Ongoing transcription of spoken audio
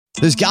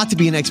There's got to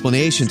be an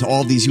explanation to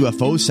all of these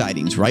UFO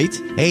sightings, right?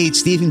 Hey,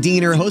 it's Stephen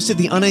Diener, host of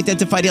the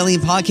Unidentified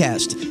Alien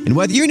Podcast. And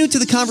whether you're new to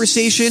the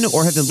conversation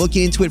or have been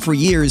looking into it for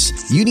years,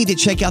 you need to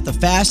check out the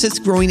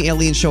fastest growing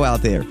alien show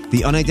out there,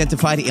 the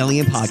Unidentified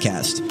Alien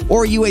Podcast,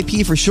 or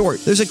UAP for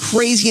short. There's a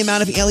crazy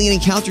amount of alien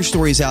encounter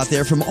stories out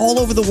there from all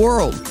over the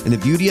world. And the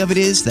beauty of it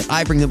is that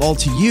I bring them all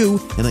to you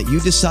and let you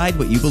decide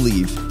what you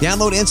believe.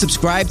 Download and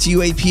subscribe to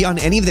UAP on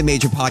any of the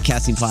major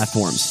podcasting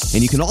platforms.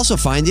 And you can also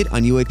find it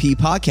on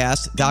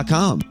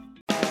UAPpodcast.com.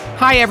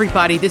 Hi,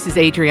 everybody. This is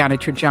Adriana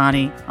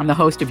Trajani. I'm the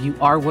host of You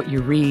Are What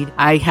You Read.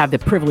 I have the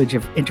privilege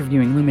of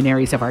interviewing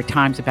luminaries of our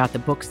times about the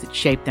books that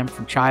shaped them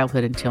from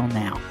childhood until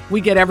now.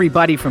 We get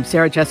everybody from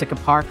Sarah Jessica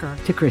Parker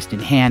to Kristen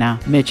Hanna,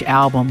 Mitch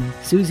Albom,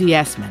 Susie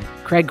Essman,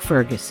 Craig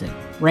Ferguson,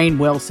 Rainn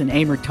Wilson,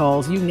 Amor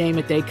Tolls, you name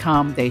it, they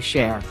come, they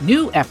share.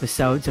 New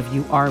episodes of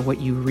You Are What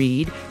You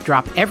Read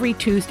drop every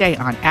Tuesday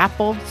on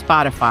Apple,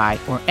 Spotify,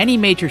 or any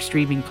major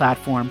streaming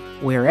platform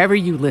wherever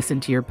you listen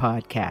to your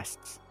podcasts.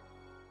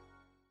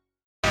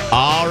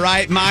 All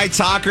right, my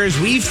talkers,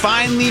 we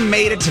finally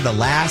made it to the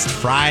last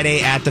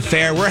Friday at the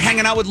fair. We're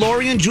hanging out with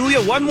Lori and Julia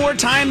one more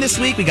time this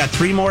week. We got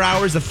 3 more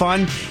hours of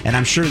fun, and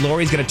I'm sure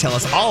Lori's going to tell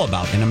us all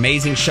about an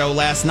amazing show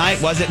last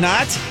night, was it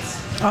not?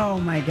 Oh,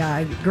 my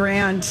God.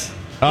 Grant,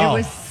 It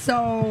was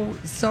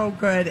so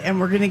good, and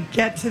we're going to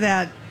get to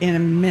that in a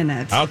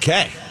minute.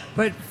 Okay.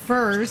 But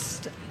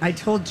first, I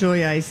told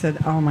Julia, I said,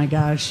 oh, my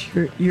gosh,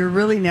 you're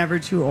really never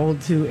too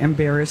old to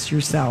embarrass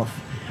yourself.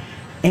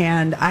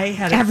 And I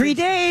had every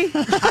day.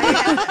 Every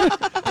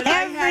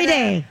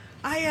day.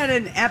 I had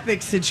an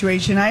epic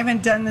situation. I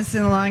haven't done this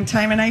in a long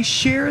time, and I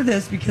share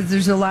this because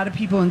there's a lot of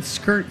people in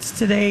skirts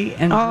today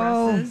and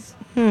dresses.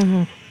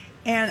 Mm-hmm.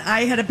 And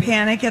I had a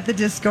panic at the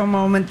disco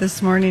moment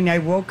this morning. I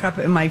woke up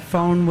and my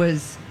phone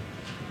was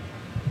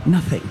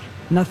nothing.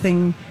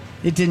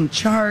 It didn't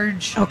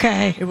charge.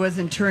 Okay. It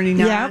wasn't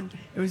turning on.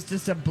 It was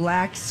just a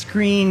black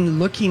screen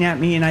looking at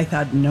me, and I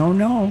thought,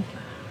 no.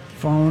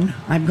 Phone,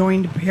 I'm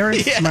going to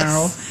Paris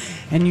tomorrow,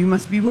 and you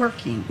must be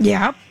working.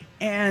 Yep.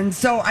 And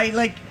so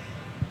I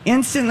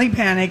instantly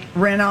panicked,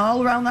 ran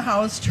all around the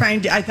house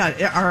I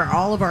thought, are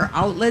all of our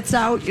outlets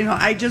out?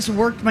 I just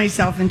worked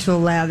myself into a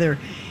lather.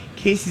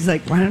 Casey's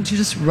like, why don't you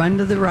just run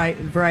to the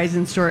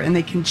Verizon store and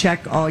they can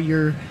check all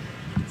your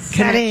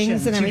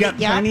settings and everything. You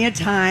got plenty of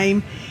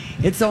time.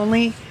 It's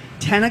only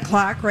 10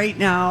 o'clock right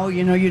now.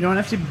 You don't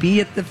have to be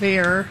at the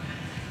fair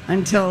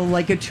until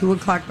a 2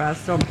 o'clock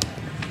bus. So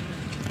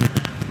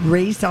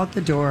race out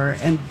the door,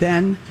 and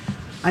then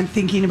I'm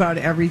thinking about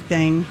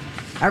everything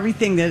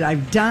that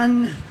I've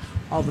done,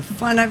 all the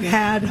fun I've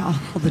had, all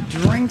the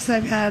drinks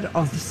I've had,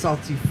 all the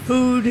salty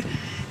food,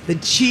 the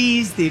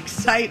cheese, the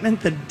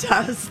excitement, the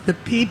dust, the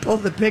people,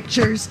 the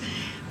pictures,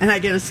 and I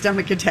get a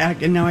stomach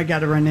attack, and now I got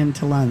to run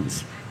into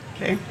Lund's.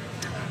 Okay,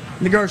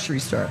 the grocery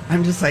store.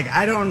 I'm just like,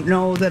 I don't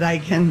know that I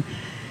can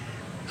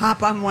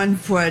hop on one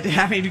foot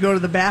having to go to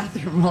the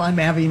bathroom while I'm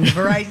having the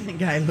Verizon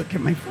guy look at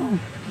my phone.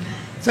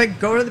 So I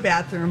go to the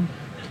bathroom,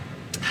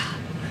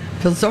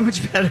 feel so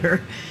much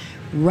better,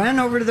 run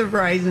over to the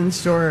Verizon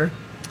store.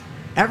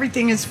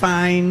 Everything is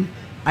fine.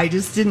 I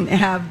just didn't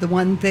have the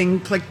one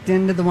thing clicked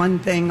into the one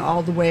thing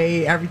all the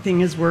way.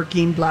 Everything is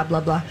working, blah, blah,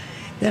 blah.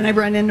 Then I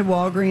run into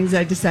Walgreens.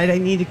 I decide I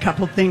need a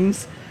couple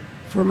things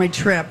for my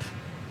trip.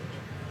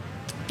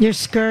 Your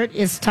skirt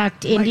is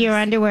tucked into your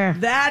underwear.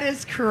 That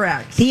is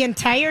correct. The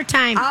entire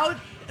time. Out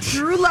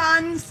through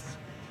Lund's.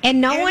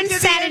 And no one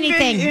said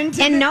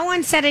anything. No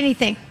one said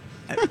anything.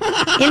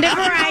 Into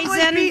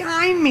Verizon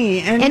behind me,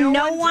 and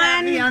no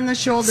one me on the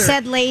shoulder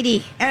said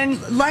lady. And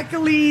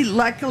luckily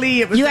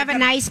it was. You have a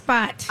nice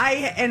butt. I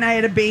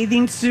had a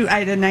bathing suit. I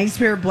had a nice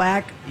pair of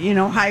black,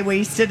 high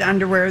waisted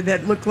underwear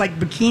that looked like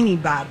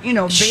bikini bottom.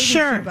 Bathing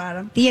suit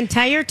bottom. The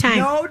entire time.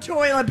 No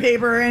toilet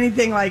paper or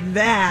anything like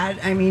that.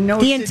 I mean, no.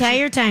 The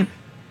entire time.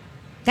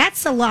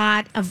 That's a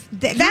lot of.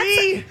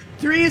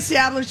 Three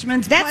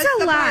establishments. That's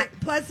a lot.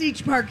 Plus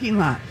each parking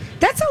lot.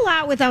 That's a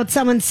lot without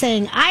someone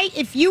saying.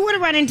 If you would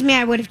have run into me,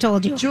 I would have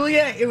told you.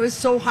 Julia, it was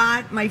so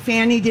hot, my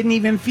fanny didn't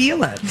even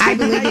feel it. I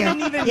believe you. I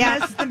didn't even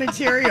mess the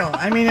material.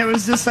 I mean, it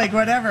was just like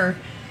whatever.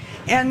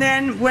 And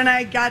then when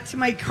I got to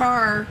my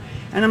car,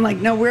 and I'm like,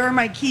 no, where are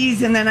my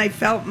keys? And then I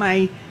felt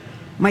my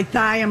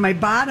thigh and my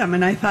bottom,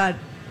 and I thought,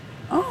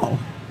 oh,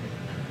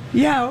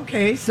 yeah,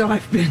 okay, so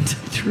I've been to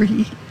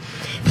 3.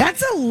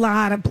 That's a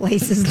lot of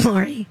places,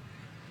 Lori.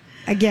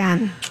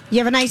 Again, you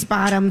have a nice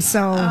bottom,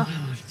 so.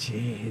 Oh,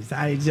 jeez,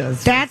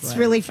 That's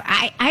really.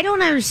 I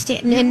don't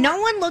understand, and no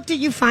one looked at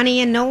you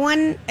funny, and no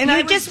one. And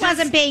you just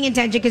wasn't paying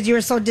attention because you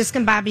were so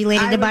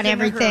discombobulated about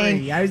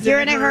everything. You're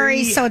in a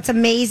hurry, so it's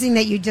amazing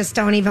that you just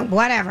don't even.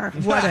 Whatever.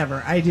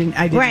 I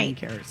didn't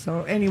care.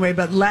 So anyway,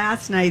 but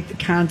last night the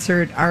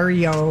concert,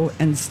 REO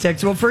and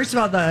Styx. Well, first of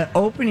all, the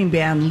opening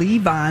band,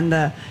 Levon,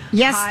 the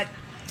hot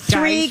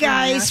 3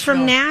 guys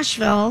from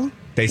Nashville.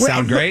 They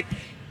sound great.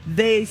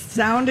 They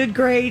sounded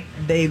great.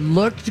 They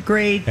looked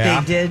great.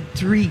 Yeah. They did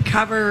 3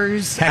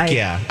 covers. Heck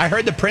yeah. I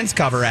heard the Prince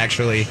cover,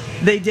 actually.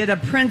 They did a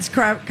Prince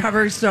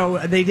cover, so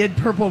they did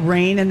Purple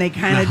Rain, and they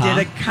kind of did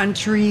a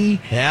country,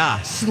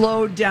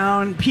 slowed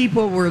down.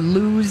 People were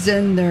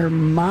losing their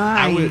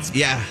minds.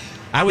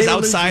 I was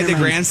outside the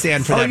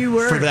grandstand for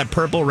that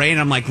Purple Rain.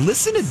 I'm like,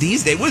 listen to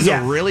these. It was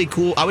a really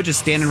cool. I was just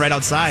standing right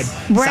outside.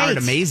 Right. Sounded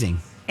amazing.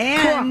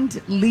 And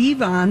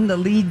Levon, the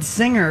lead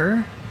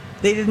singer,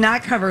 they did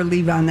not cover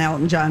Levon, the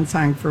Elton John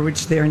song for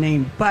which they're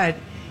named, but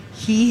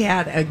he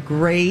had a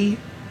gray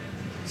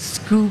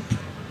scoop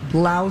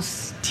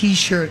blouse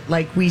T-shirt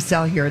like we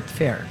sell here at the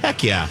fair.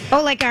 Heck yeah.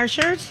 Oh, like our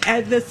shirt?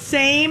 At the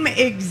same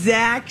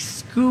exact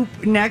scoop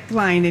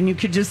neckline, and you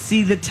could just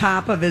see the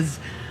top of his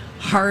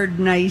hard,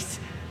 nice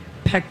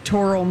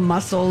pectoral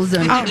muscles,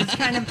 and it was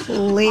kind of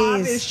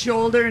off his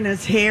shoulder, and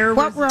his hair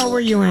What row were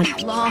you in?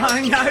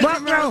 long.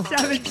 What row?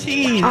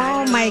 17.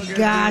 Oh my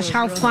gosh,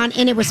 how fun.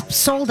 And it was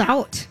sold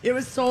out. It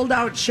was sold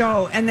out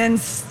show. And then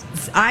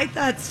I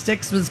thought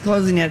Styx was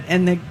closing it,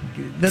 and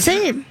the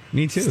Same.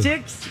 Me too.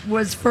 Styx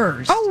was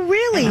first. Oh,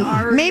 really?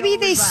 REO Maybe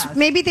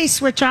they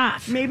switch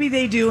off. Maybe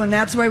they do, and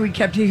that's why we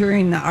kept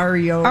hearing the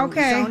REO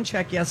sound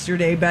check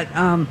yesterday. But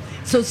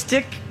so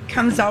Styx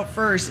comes out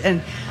first,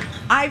 and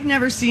I've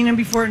never seen him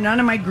before. None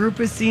of my group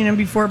has seen him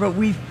before, but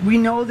we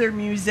know their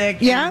music.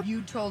 Yeah. And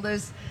you told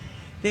us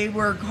they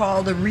were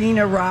called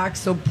Arena Rock,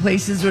 so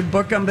places would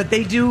book them, but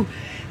they do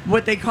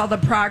what they call the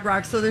prog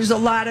rock. So there's a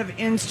lot of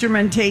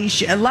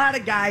instrumentation. A lot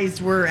of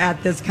guys were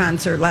at this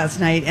concert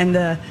last night, and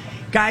the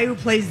guy who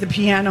plays the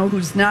piano,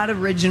 who's not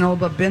original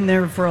but been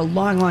there for a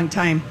long, long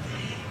time,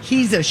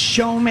 he's a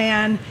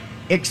showman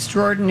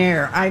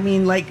extraordinaire. I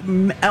mean, like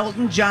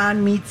Elton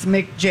John meets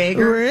Mick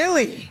Jagger.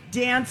 Really?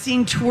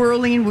 Dancing,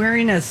 twirling,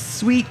 wearing a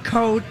sweet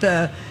coat.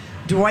 The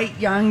Dwight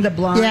Young, the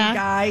blonde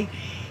guy,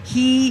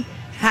 he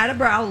had a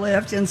brow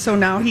lift, and so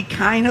now he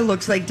kind of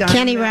looks like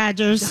Kenny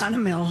Rogers. Donna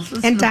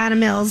Mills. And Donna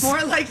Mills.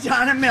 More like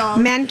Donna Mills.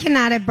 Men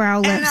cannot have brow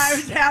lifts. And I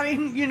was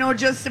having,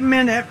 just a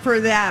minute for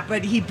that,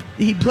 but he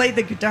played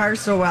the guitar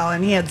so well,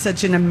 and he had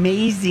such an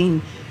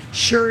amazing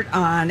shirt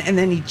on, and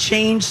then he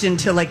changed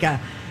into like a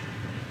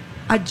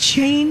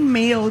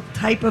chainmail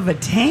type of a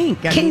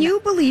tank. Can you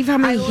believe how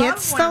many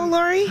hits, though,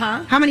 Lori?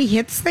 Huh? How many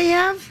hits they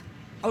have?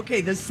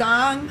 Okay, the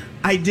song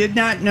I did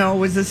not know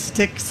was a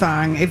Styx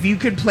song. If you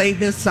could play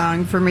this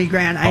song for me,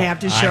 Grant, I have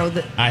to show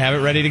that. I have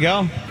it ready to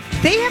go.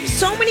 They have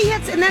so many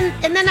hits, and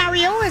then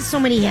REO has so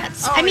many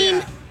hits. Oh, I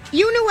mean,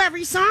 you knew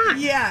every song.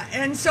 Yeah,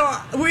 and so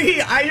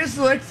I just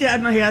looked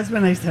at my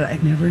husband. I said,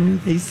 I never knew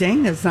they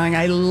sang this song.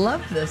 I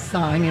love this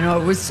song.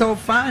 It was so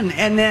fun.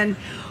 And then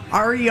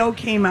REO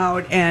came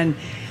out, and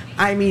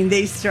I mean,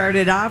 they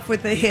started off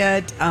with a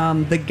hit.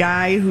 The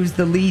guy who's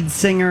the lead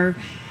singer,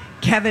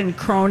 Kevin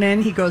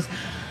Cronin, he goes,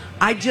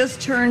 I just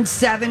turned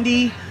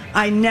 70.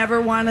 I never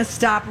want to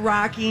stop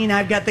rocking.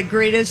 I've got the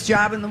greatest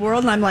job in the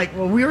world. And I'm like,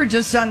 well, we were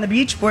just on the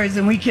Beach Boys,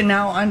 and we can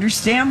now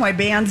understand why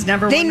bands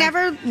never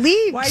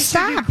leave. Why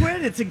stop. should you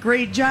quit? It's a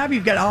great job.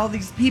 You've got all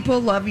these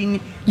people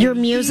loving your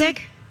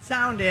music.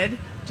 Sounded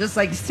just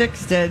like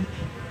Styx did,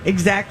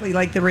 exactly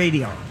like the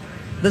radio.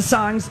 The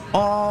songs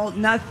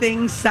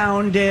nothing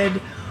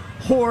sounded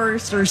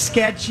hoarse or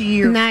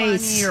sketchy or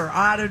funny or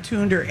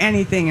auto-tuned or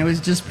anything. It was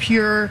just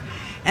pure,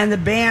 and the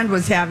band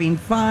was having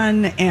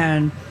fun,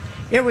 and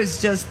it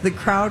was just, the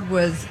crowd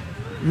was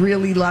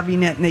really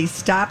loving it, and they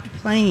stopped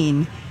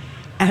playing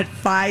at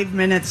 5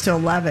 minutes to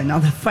 11. Now,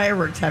 the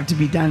fireworks have to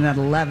be done at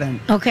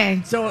 11.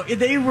 Okay. So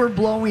they were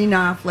blowing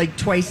off like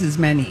twice as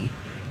many.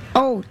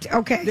 Oh,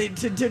 okay.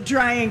 To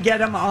try and get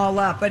them all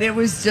up. But it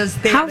was just...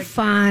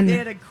 fun. They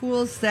had a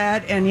cool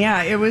set, and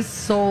it was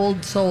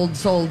sold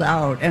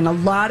out. And a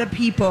lot of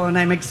people, and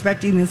I'm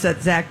expecting this at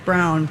Zach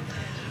Brown,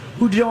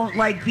 who don't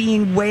like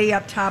being way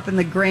up top in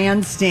the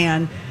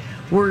grandstand,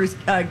 were...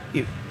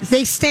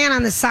 they stand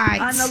on the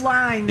sides. On the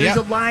line. There's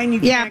a line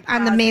you can't cross.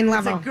 On the main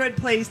level. It's a good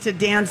place to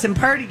dance and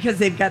party because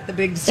they've got the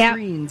big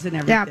screens and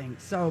everything.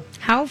 So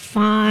how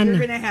fun. You're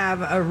going to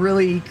have a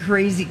really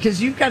crazy...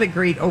 Because you've got a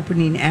great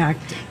opening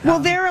act. Well,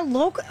 they're a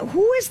local...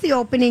 Who is the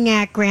opening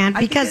act, Grant?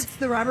 Because it's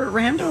the Robert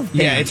Randolph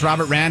band. Yeah, it's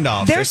Robert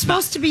Randolph. They're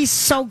supposed to be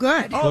so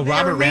good. Well,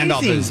 Robert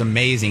Randolph is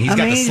amazing. He's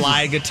got the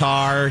slide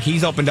guitar.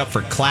 He's opened up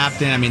for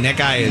Clapton. I mean, that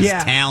guy is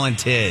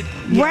talented.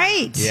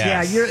 Right.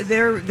 Yes. Yeah,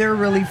 they're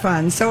really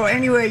fun. So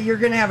anyway, you're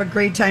going to have a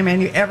great time,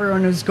 and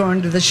everyone who's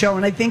going to the show.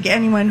 And I think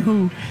anyone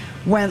who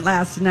went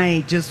last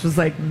night just was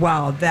like,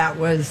 wow, that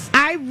was...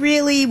 I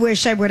really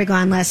wish I would have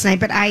gone last night,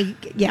 but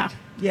Yeah.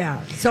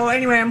 So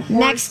anyway, I'm hoarse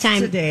next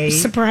time today.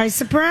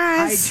 Surprise.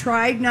 I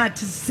tried not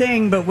to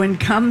sing, but when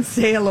Come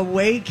Sail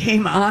Away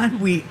came on,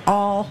 we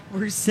all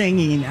were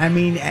singing. I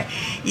mean,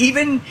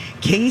 even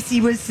Casey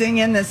was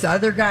singing. This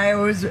other guy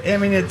was... I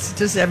mean, it's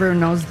just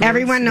everyone knows the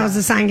Everyone knows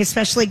the song,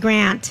 especially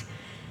Grant.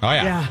 Oh,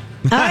 yeah.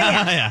 Oh,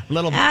 yeah.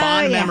 Little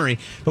fond memory.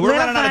 But we're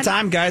running out of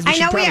time, guys. We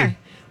are.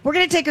 We're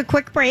going to take a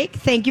quick break.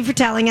 Thank you for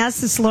telling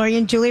us. This is Lori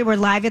and Julia. We're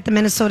live at the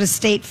Minnesota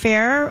State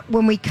Fair.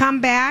 When we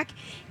come back,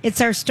 it's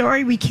our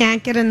story we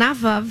can't get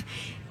enough of.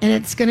 And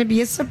it's going to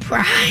be a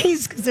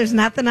surprise because there's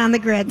nothing on the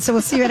grid. So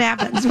we'll see what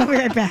happens. We'll be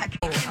right back.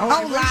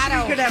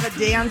 Lotto. We could have a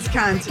dance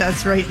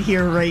contest right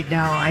here, right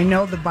now. I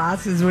know the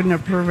bosses wouldn't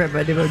approve it,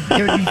 but it would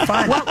be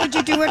fun. What would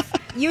you do if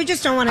you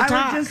just don't want to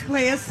talk? I would just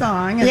play a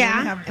song and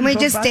then have and we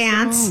just bust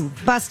dance, a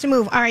move. bust a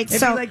move. All right, It'd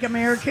so be like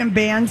American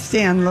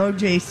Bandstand, Low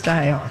J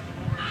style.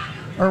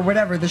 Or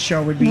whatever the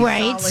show would be.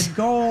 Right. Solid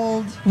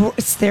Gold.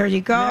 There you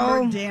go.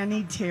 Remember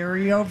Danny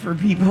Terrio for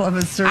people of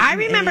a certain I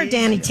remember age?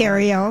 Danny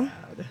Terrio.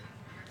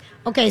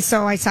 Okay,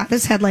 so I saw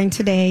this headline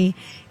today,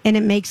 and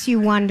it makes you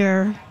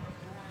wonder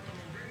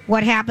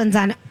what happens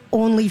on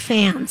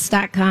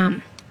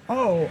OnlyFans.com.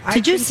 Oh,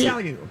 Did you can see? tell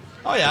you.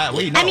 Oh, yeah,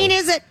 we know. I mean,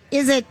 is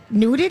it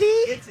nudity?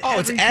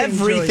 It's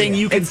everything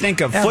you can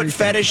think of. everything. Foot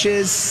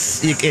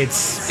fetishes, it's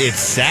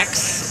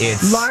sex,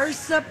 it's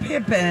Larsa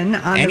Pippen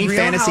on any the Real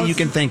fantasy House- you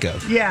can think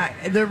of. Yeah,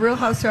 the Real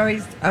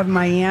Housewives of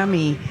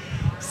Miami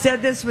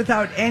said this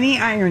without any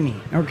irony,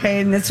 okay?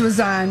 And this was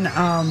on...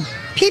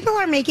 People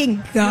are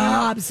making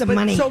gobs of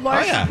money. So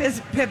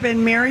Larsa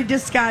Pippen married to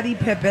Scottie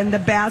Pippen, the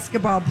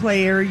basketball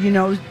player. You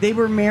know, they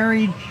were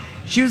married...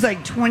 She was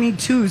like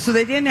 22, so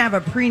they didn't have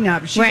a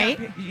prenup.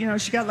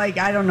 She got like,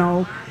 I don't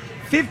know,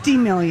 $50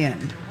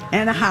 million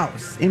and a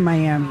house in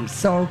Miami.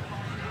 So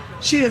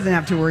she doesn't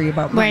have to worry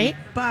about money. Right.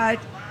 But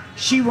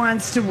she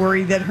wants to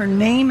worry that her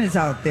name is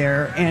out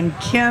there. And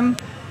Kim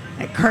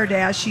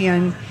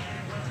Kardashian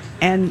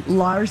and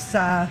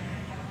Larsa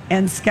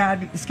and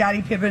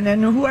Scottie Pippen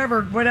and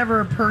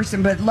whatever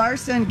person. But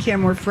Larsa and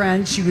Kim were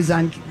friends. She was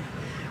on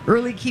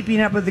early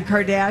Keeping Up with the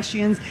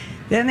Kardashians.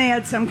 Then they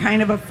had some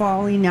kind of a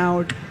falling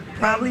out.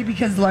 Probably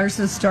because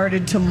Larsa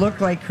started to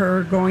look like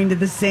her, going to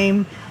the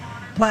same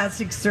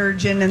plastic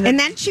surgeon. And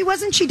then she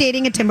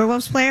dating a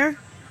Timberwolves player?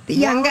 The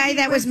young guy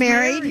that was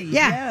married?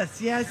 Yeah.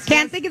 Yes.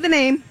 Can't think of the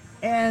name.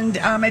 And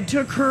it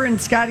took her and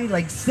Scotty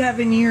like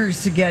 7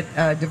 years to get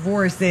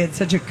divorced. They had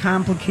such a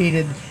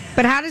complicated...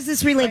 But how does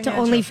this relate to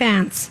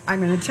OnlyFans?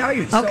 I'm going to tell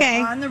you. Okay.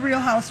 So on the Real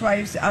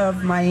Housewives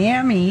of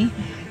Miami,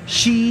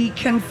 she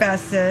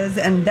confesses,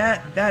 and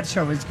that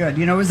show was good.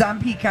 You know, it was on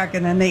Peacock,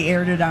 and then they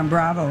aired it on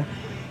Bravo.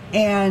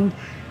 And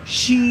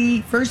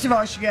she, first of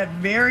all, she got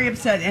very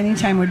upset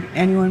anytime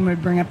anyone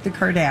would bring up the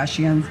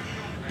Kardashians.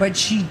 But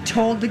she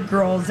told the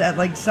girls at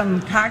like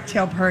some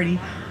cocktail party,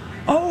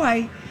 oh,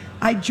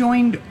 I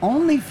joined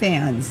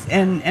OnlyFans.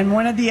 And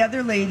one of the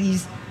other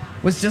ladies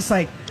was just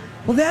like,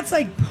 well, that's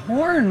like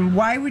porn.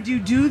 Why would you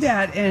do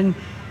that? And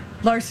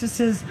Larsa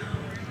says,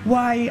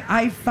 why,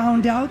 I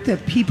found out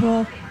that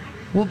people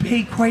will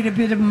pay quite a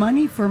bit of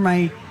money for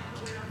my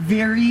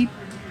very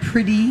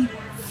pretty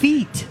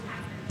feet.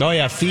 Oh,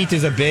 yeah, feet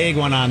is a big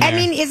one on there. I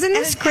mean, isn't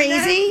this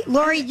crazy?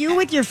 Lori, you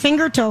with your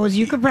finger toes,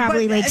 you could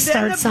probably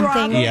start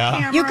something.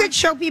 Yeah. You could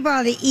show people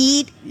how to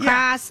eat,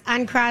 cross,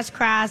 uncross,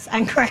 cross,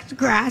 uncross,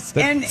 cross,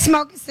 and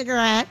smoke a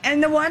cigarette.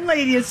 And the one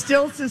lady is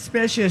still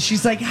suspicious.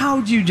 She's like,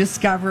 how'd you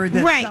discover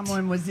that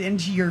someone was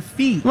into your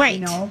feet? Right.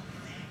 You know?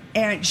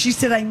 And she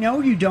said, I know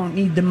you don't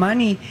need the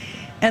money.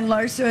 And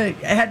Larsa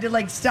had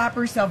to stop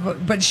herself,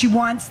 but she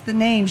wants the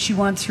name. She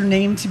wants her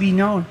name to be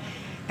known.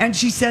 And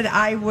she said,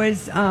 I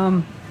was...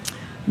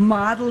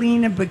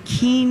 modeling a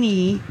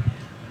bikini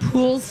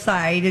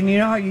poolside, and you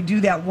know how you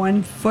do that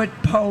 1 foot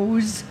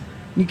pose?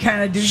 You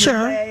kind of do your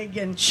leg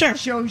and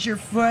shows your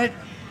foot.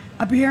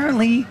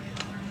 Apparently,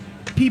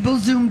 people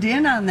zoomed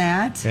in on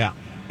that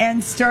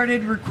and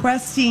started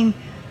requesting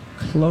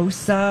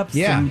close-ups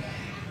and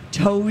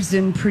toes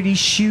in pretty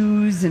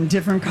shoes and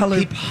different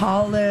colored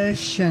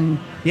polish. And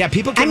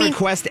people can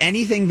request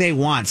anything they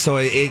want. So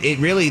it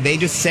really, they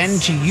just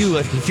send to you.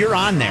 If you're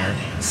on there,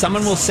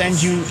 someone will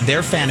send you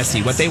their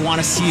fantasy, what they want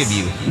to see of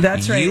you.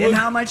 That's right. And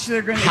how much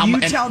they're going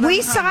to tell them.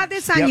 We saw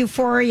this on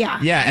Euphoria.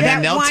 Yeah, and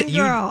then that one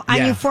girl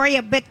on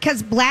Euphoria,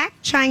 because Black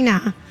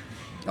China,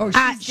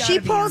 she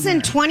pulls in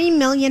 $20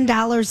 million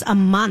a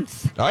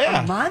month. Oh,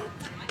 yeah. A month?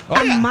 Oh,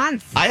 a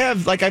month. I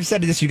have, like I've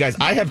said to this, you guys,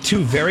 I have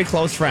 2 very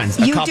close friends,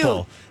 a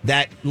couple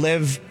that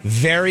live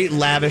very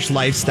lavish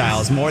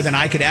lifestyles, more than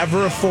I could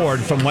ever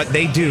afford from what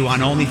they do on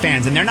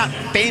OnlyFans. And they're not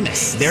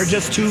famous. They're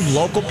just 2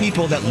 local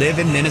people that live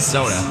in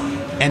Minnesota.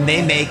 And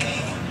they make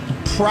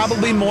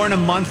probably more in a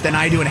month than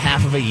I do in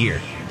half of a year.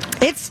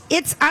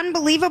 It's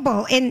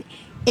unbelievable. And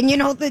you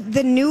know,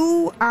 the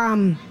new...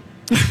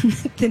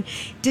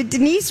 Did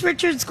Denise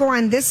Richards go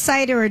on this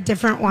site or a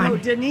different one? No,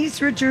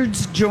 Denise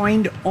Richards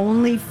joined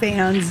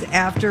OnlyFans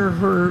after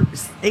her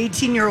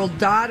 18-year-old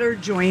daughter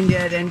joined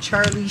it, and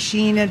Charlie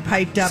Sheen had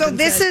piped up. So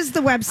this is the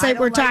website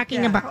we're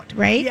talking about,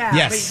 right? Yeah.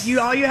 Yes. But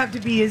all you have to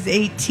be is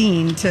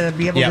 18 to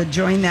be able to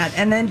join that.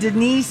 And then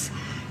Denise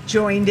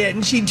joined it,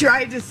 and she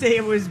tried to say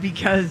it was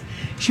because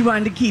she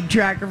wanted to keep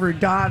track of her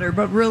daughter,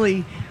 but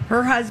really...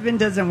 Her husband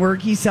doesn't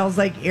work. He sells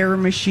air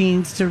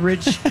machines to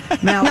rich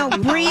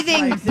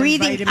Malibu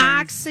breathing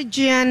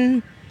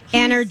oxygen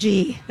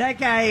energy. That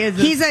guy is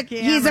He's a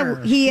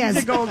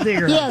gold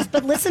digger. Yes,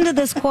 but listen to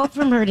this quote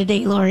from her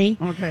today, Lori.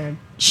 Okay.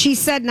 She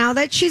said now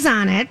that she's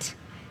on it,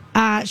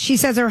 she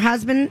says her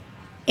husband,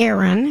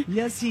 Aaron.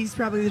 Yes, he's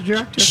probably the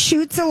director.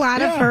 Shoots a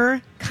lot of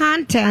her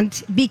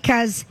content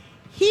because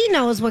he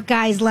knows what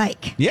guys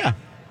like. Yeah.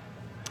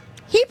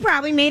 He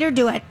probably made her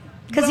do it.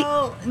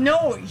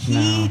 No,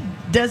 he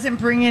doesn't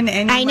bring in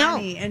any I know.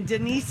 money. And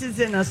Denise is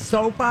in a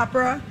soap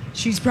opera.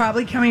 She's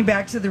probably coming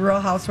back to the Real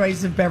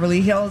Housewives of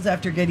Beverly Hills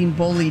after getting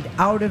bullied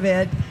out of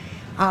it.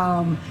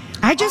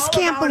 I just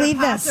can't believe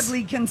this.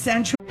 Possibly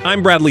consensual.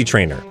 I'm Bradley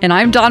Trainer. And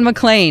I'm Don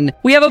McClain.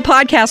 We have a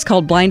podcast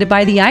called Blinded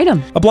by the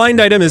Item. A blind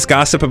item is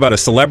gossip about a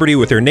celebrity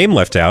with their name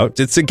left out.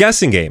 It's a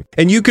guessing game,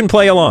 and you can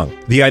play along.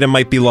 The item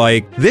might be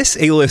like, this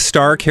A-list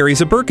star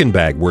carries a Birkin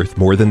bag worth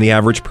more than the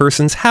average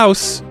person's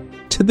house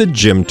to the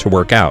gym to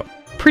work out.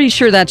 Pretty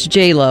sure that's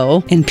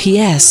J-Lo. And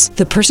P.S.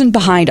 the person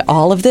behind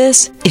all of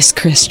this is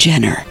Kris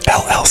Jenner,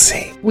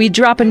 LLC. We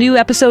drop a new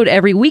episode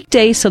every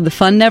weekday so the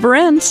fun never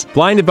ends.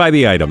 Blinded by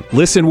the Item.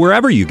 Listen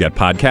wherever you get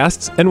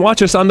podcasts and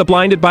watch us on the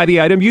Blinded by the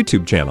Item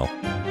YouTube channel.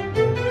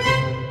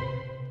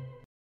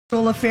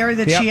 Affair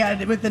that she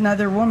had with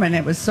another woman.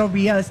 It was so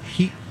BS.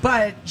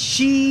 But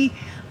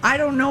I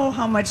don't know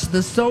how much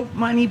the soap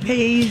money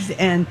pays,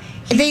 and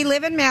they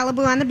live in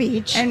Malibu on the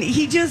beach, and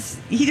he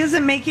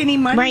doesn't make any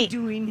money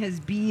doing his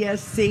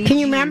BS. Can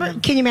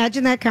you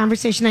imagine that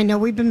conversation? I know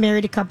we've been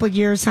married a couple of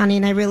years, honey,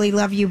 and I really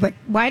love you, but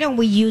why don't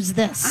we use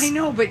this? I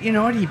know, but you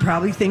know what? He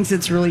probably thinks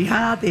it's really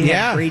hot. They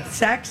have great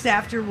sex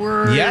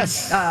afterwards.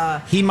 Yes,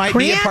 he might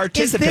be a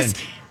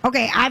participant.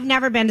 Okay, I've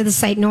never been to the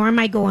site, nor am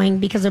I going,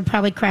 because it'll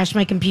probably crash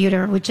my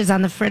computer, which is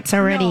on the fritz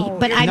already.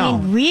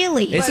 Mean,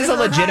 really? This is a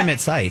legitimate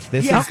site.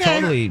 This is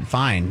totally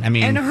fine. I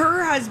mean, and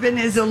her husband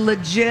is a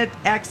legit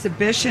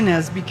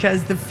exhibitionist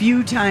because the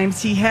few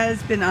times he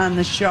has been on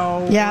the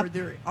show, or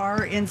there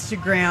are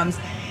Instagrams,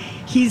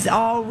 he's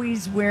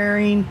always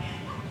wearing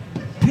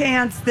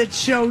pants that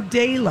show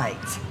daylight.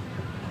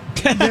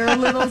 They're a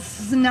little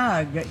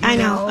snug. I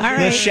know. All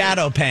right. The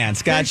shadow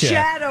pants. Gotcha. The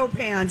shadow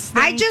pants.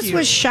 I just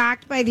was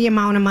shocked by the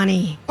amount of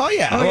money. Oh,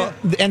 yeah. Well,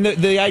 and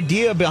the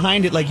idea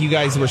behind it, like you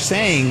guys were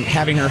saying,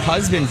 having her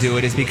husband do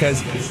it is because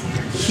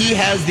he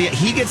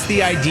gets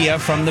the idea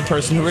from the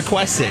person who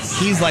requests it.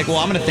 He's like, well,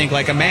 I'm going to think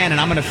like a man,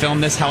 and I'm going to film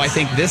this how I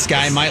think this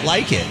guy might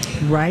like it.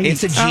 Right.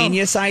 It's a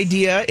genius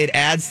idea. It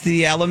adds to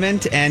the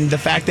element, and the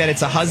fact that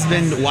it's a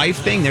husband-wife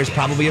thing, there's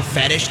probably a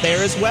fetish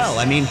there as well.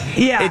 I mean,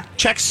 it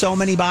checks so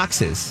many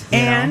boxes.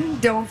 And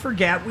don't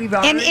forget, we've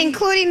already... And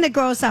including the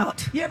gross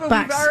out. Yeah, but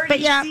box. we've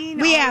already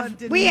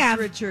seen we have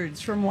Richards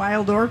from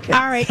Wild Orchids.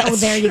 All right. Oh,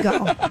 there you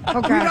go. Okay.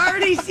 We've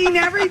already seen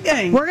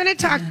everything. We're going to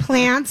talk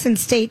plants and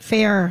State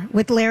Fair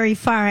with Larry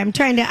Farr.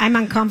 I'm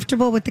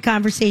uncomfortable with the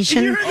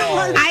conversation. You're the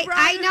one who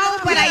I know,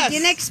 but I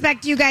didn't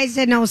expect you guys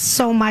to know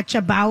so much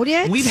about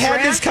it. We've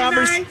had this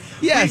conversation.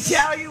 Yes. We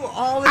tell you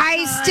all the time.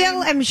 I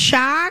still am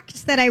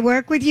shocked that I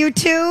work with you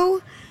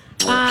two.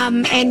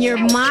 And your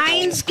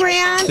mind's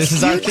grand. This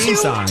is our theme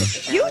song.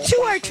 You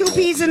two are two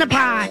peas in a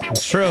pod.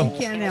 It's true. We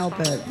can't help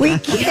it. We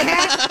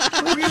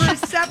can't. We were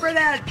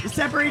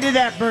separated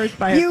at birth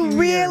by a You few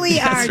really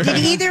years. are. Did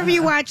either of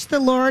you watch the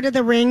Lord of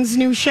the Rings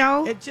new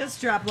show? It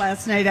just dropped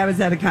last night. I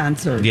was at a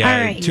concert. Yeah, all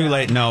right. Too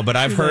late. No, but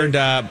I've heard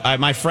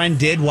my friend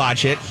did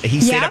watch it. He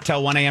stayed up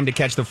till 1 a.m. to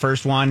catch the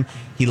first one.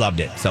 He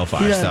loved it so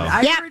far. Good. So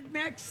I heard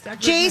mixed.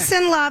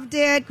 Jason loved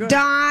it. Good.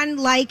 Don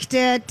liked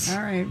it.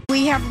 All right.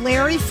 We have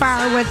Larry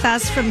Farr with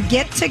us from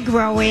Get to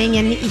Growing,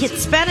 and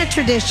it's been a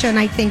tradition,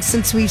 I think,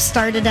 since we've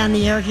started on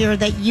the air here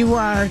that you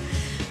are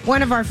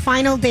one of our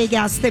final day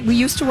guests. That we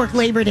used to work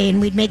Labor Day,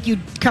 and we'd make you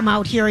come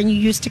out here, and you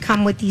used to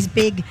come with these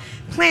big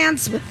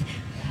plants with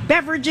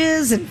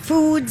beverages and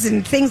foods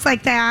and things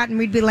like that, and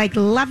we'd be like,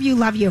 love you,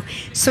 love you.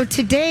 So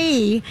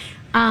today,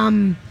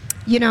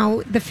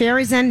 the fair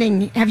is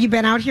ending. Have you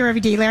been out here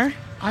every day, Larry?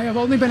 I have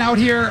only been out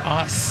here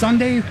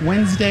Sunday,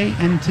 Wednesday,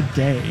 and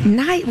today.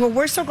 Nice. Well,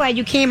 we're so glad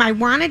you came. I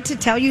wanted to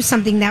tell you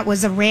something that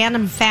was a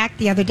random fact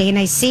the other day, and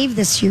I saved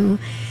this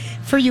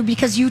for you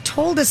because you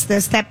told us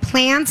this, that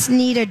plants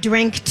need a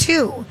drink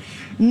too.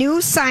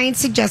 New science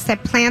suggests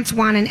that plants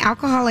want an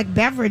alcoholic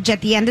beverage at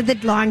the end of the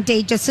long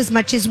day just as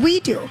much as we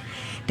do.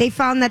 They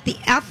found that the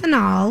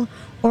ethanol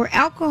or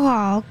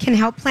alcohol can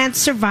help plants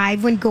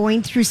survive when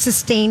going through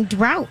sustained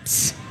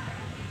droughts.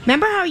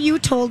 Remember how you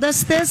told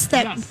us this,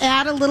 that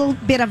add a little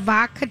bit of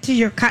vodka to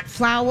your cut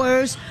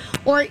flowers?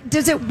 Or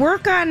does it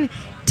work on...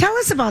 Tell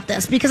us about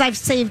this, because I've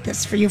saved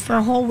this for you for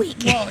a whole week.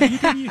 Well,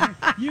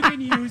 you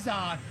can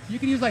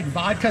use like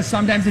vodka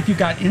sometimes if you've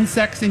got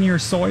insects in your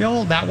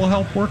soil. That will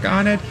help work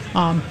on it.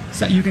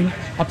 So you can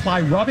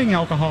apply rubbing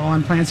alcohol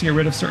on plants to get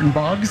rid of certain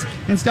bugs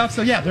and stuff.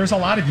 So yeah, there's a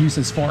lot of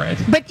uses for it.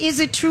 But is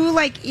it true,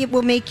 like it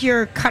will make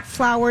your cut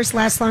flowers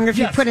last longer if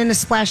you put in a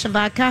splash of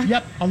vodka?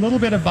 Yep, a little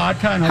bit of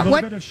vodka and a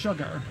little bit of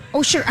sugar.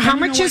 Oh, sure. How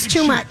much is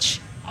too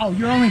much? Oh,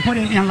 you're only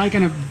putting in like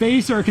in a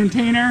vase or a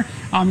container.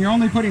 You're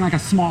only putting like a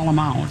small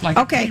amount, like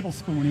a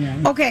tablespoon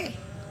in. Okay.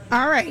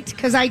 All right.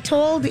 Because I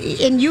told,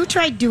 and you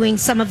tried doing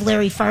some of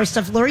Larry Farr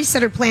stuff. Lori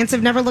said her plants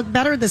have never looked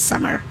better this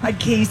summer.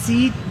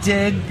 Casey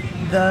did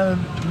the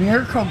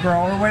Miracle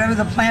Grow or whatever,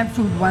 the plant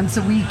food once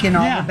a week in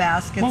all the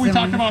baskets. What we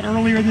talked about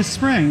earlier this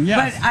spring,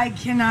 yes. But I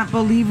cannot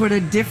believe what a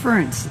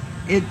difference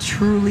it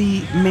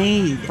truly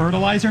made.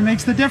 Fertilizer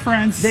makes the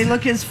difference. They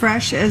look as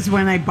fresh as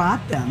when I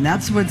bought them.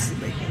 That's what's...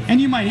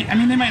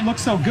 And they might look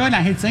so good.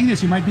 I hate saying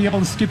this. You might be able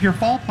to skip your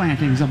fall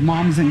plantings of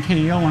mums and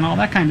kale and all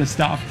that kind of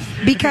stuff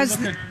because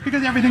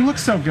everything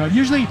looks so good.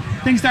 Usually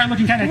things start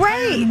looking kind of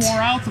tired and wore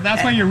out, so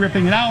that's why you're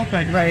ripping it out.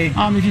 But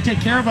if you take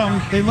care of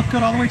them, they look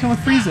good all the way till it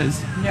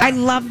freezes. Yeah. I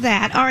love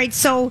that. All right,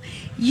 so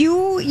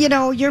you're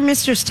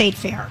Mr. State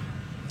Fair.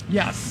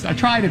 Yes, I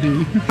try to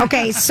be.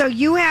 Okay, so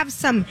you have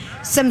some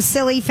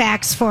silly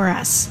facts for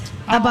us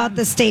about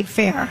the State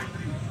Fair.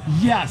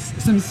 Yes,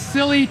 some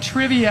silly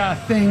trivia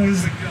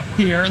things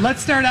here.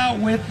 Let's start out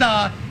with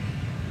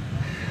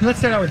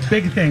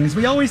big things.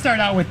 We always start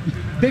out with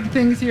big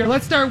things here.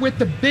 Let's start with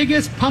the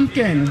biggest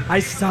pumpkin. I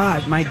saw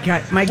it. My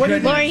goodness.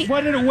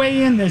 What did it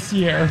weigh in this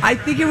year? I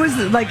think it was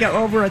like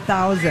over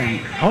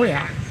 1,000. Oh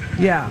yeah.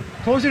 Yeah.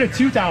 Closer to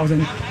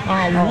 2,000.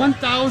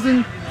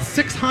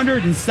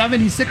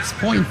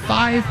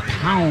 1,676.5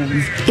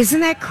 pounds.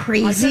 Isn't that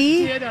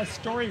crazy? I just did a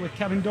story with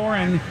Kevin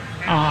Doran.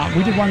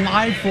 We did one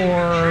live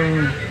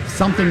for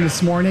something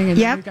this morning. And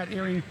we got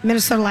airing.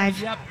 Minnesota Live.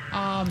 Yep.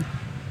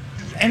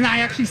 And I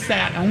actually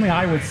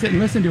I would sit and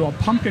listen to a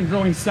pumpkin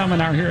growing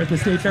seminar here at the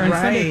State Fair on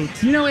Sunday.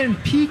 In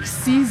peak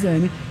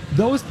season,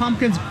 those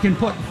pumpkins can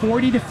put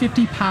 40 to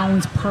 50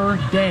 pounds per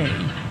day.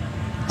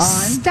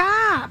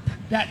 Stop.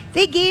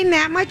 They gain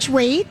that much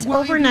weight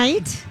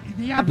overnight?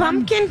 A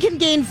pumpkin can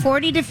gain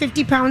 40 to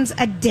 50 pounds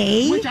a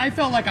day? Which I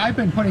felt like I've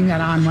been putting that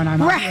on when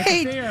I'm out at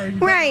the fair.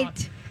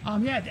 Right.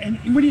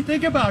 And when you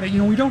think about it,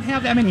 we don't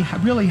have that many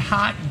really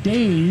hot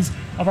days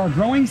of our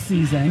growing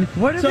season.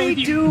 What do they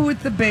do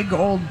with the big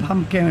old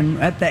pumpkin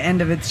at the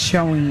end of its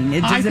showing?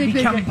 Does it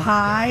become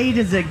pie?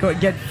 Does it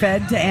get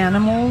fed to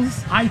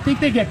animals? I think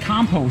they get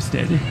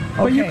composted. Okay.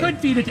 But you could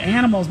feed it to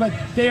animals, but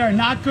they are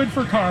not good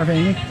for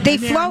carving. They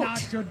float.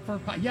 Not good for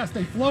pie. Yes,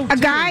 they float. A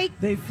guy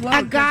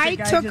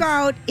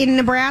in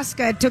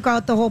Nebraska took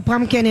out the whole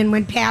pumpkin and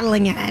went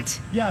paddling in it.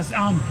 Yes,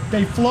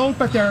 they float,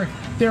 but their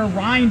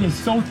rind is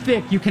so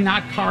thick you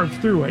cannot carve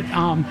through it.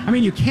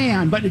 You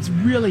can, but it's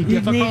really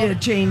difficult. You need a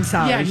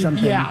chainsaw or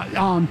something.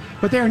 Yeah,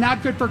 but they're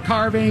not good for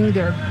carving.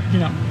 They're,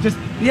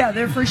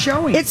 they're for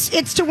showing.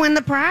 It's to win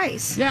the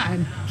prize. Yeah,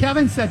 and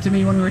Kevin said to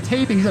me when we were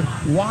taping, he said,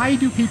 "Why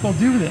do people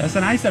do this?"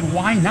 And I said,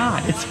 "Why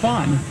not? It's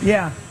fun."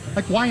 Yeah.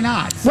 Like, why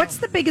not? So, what's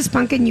the biggest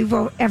pumpkin you've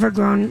ever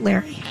grown,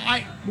 Larry?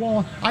 I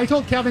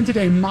told Kevin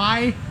today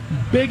my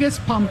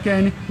biggest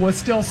pumpkin was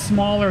still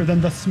smaller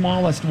than the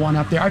smallest one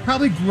up there. I've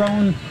probably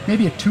grown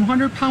maybe a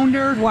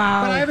 200-pounder.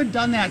 Wow. But I haven't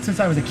done that since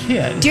I was a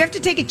kid. Do you have to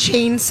take a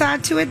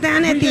chainsaw to it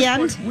then at the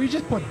end? We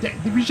just put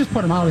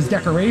them out as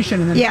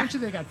decoration, and then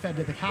eventually they got fed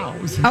to the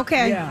cows.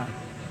 Okay. Yeah.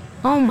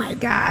 Oh, my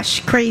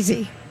gosh.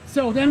 Crazy.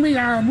 So then we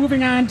are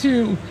moving on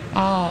to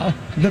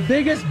the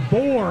biggest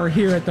boar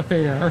here at the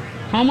fair.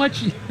 How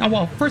much?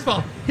 Well, first of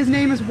all, his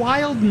name is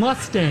Wild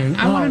Mustang.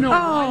 I want to know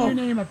why you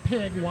name a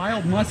pig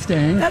Wild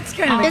Mustang. That's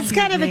kind of it's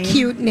kind of a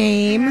cute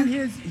name. And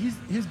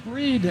his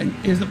breed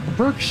is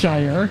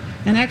Berkshire,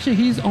 and actually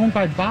he's owned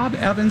by Bob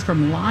Evans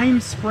from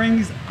Lime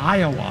Springs,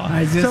 Iowa.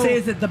 I was going to say,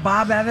 is it the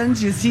Bob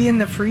Evans you see in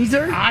the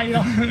freezer?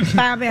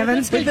 Bob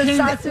Evans. With the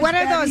sausage what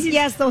are those? patties?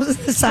 Yes, those are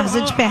the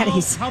sausage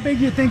patties. How big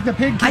do you think the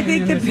pig came I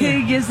think the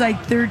pig is like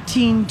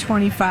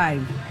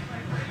 1325.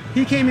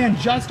 He came in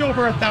just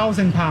over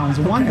 1,000 pounds,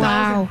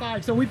 1,005.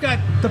 Wow. So we've got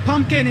the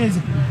pumpkin is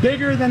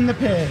bigger than the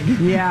pig.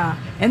 Yeah,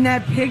 and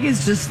that pig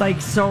is just like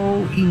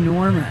so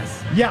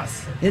enormous.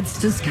 Yes, it's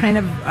just kind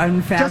of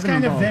unfathomable. Just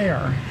kind of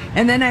there.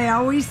 And then I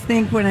always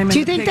think when I'm in do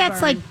you think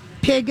that's like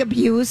pig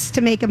abuse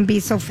to make them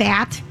be so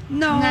fat?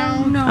 No.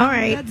 All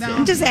right,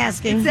 I'm just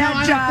asking. It's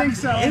that job. I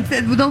don't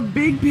think so. Those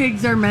big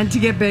pigs are meant to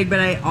get big, but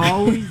I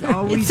always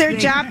it's their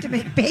job to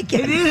make bacon.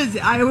 It is.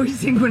 I always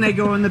think when I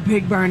go in the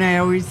pig barn, I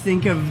always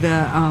think of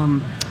the,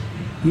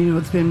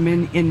 it's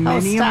been in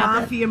many a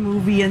mafia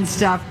movie and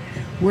stuff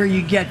where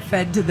you get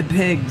fed to the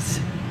pigs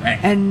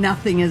and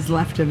nothing is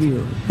left of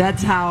you.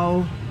 That's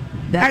how.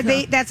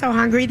 That's how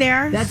hungry they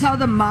are? That's how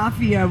the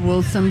mafia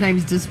will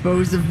sometimes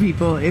dispose of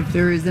people if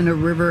there isn't a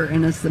river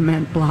and a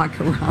cement block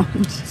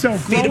around. So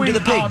feed them to the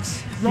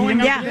pigs.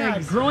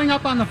 Growing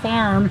up on the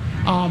farm,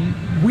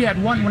 we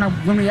had one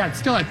when we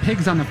still had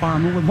pigs on the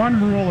farm.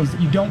 One rule is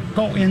you don't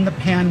go in the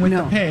pen with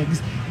the pigs.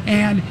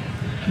 And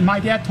my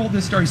dad told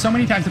this story so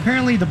many times.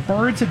 Apparently, the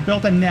birds had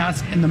built a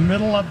nest in the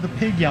middle of the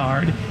pig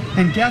yard,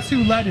 and guess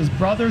who led his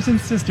brothers and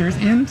sisters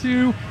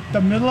into the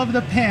middle of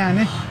the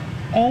pen,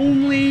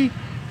 only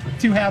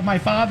to have my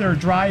father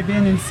drive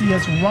in and see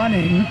us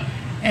running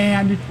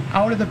and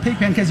out of the pig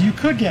pen because you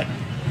could get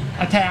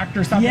attacked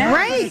or something. Yeah.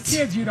 Right. As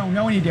kids, you don't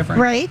know any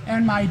different. Right.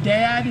 And my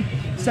dad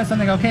said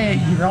something,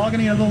 okay, you're all going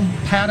to get a little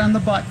pat on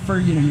the butt for,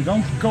 you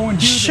don't go and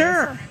do this.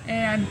 Sure.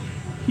 And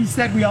he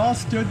said we all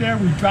stood there,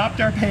 we dropped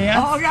our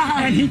pants. Oh,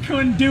 God. And he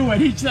couldn't do it.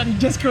 He said he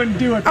just couldn't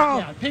do it. Oh.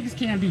 Yeah, pigs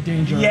can be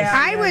dangerous. Yeah.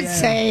 I would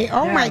say,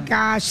 my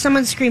gosh,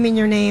 someone's screaming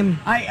your name.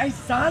 I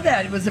saw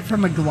that. Was it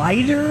from a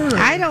glider?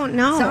 I don't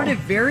know. It sounded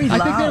very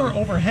loud. I think they were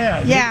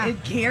overhead. Yeah.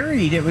 It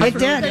carried. It was. It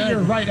did. You're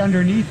right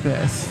underneath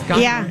this.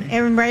 Yeah,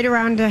 and right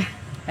around.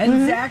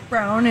 And Zach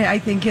Brown, I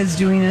think, is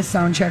doing a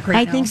sound check right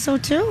now. I think so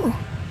too.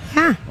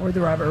 Yeah. Or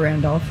the Robert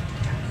Randolph.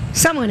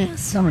 Someone is.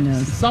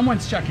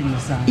 Someone's checking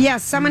this out.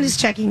 Yes, someone is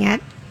checking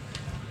it.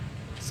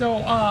 So,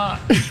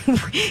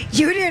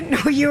 you didn't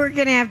know you were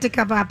going to have to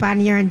come up on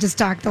here and just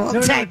talk the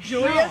whole time.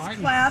 Julia's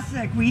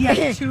classic. We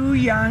had 2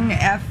 young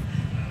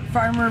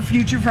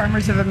future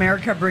farmers of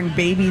America bring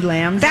baby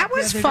lambs. That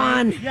was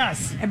fun.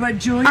 Yes. But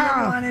Julia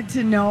wanted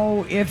to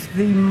know if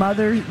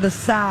the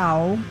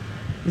sow.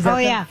 Is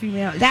that the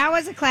female? That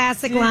was a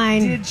classic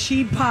line. Did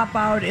she pop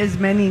out as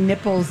many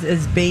nipples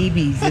as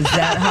babies? Is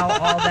that how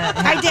all that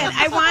happened? I did.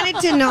 I wanted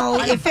to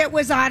know if it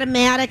was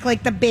automatic,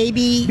 like the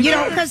baby,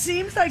 because it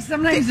seems like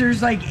sometimes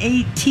there's like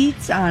 8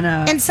 teats on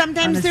a, and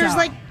sometimes there's sow.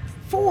 like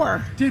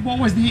 4. Did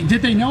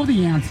they know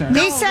the answer?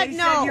 They said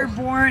no. Said you're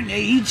born.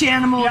 Each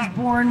animal is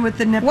born with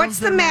the nipples. What's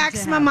the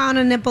maximum amount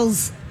of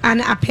nipples on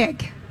a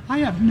pig? I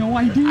have no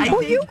idea. You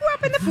grew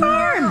up in the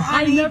farm.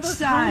 On each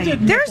side.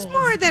 There's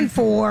more than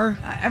 4.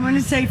 I'm going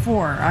to say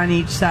 4 on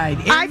each side.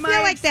 I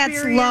feel like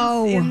that's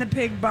low. In the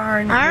pig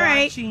barn, all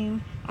right.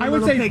 watching I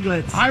would say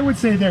piglets. I would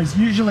say there's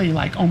usually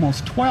like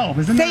almost 12.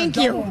 Isn't Thank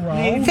there a you. double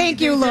row?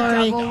 Thank you,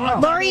 Lori.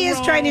 Lori is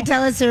trying to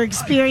tell us her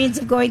experience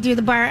of going through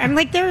the bar. I'm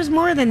like, there's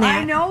more than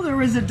that. I know there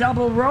was a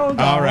double row,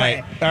 though. All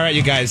right,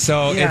 you guys.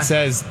 So it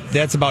says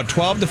that's about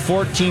 12 to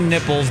 14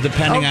 nipples,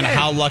 depending on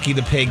how lucky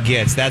the pig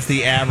gets. That's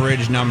the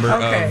average number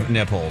of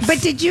nipples.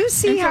 But did you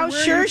see how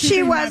sure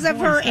she was of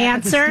her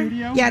answer?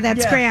 Yeah,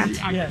 that's Grant.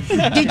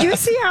 Did you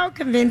see how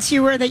convinced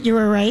you were that you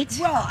were right?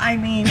 Well, I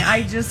mean,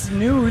 I just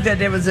knew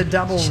that it was a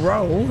double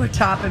row,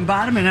 top and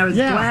bottom, and I was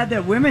glad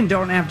that women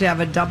don't have to have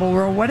a double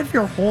row. What if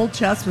your whole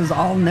chest was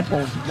all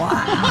nipples?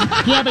 Wow.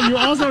 Yeah, but you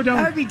also don't.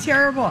 That would be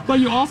terrible. But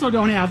you also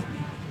don't have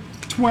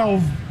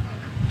 12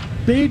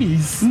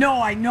 babies.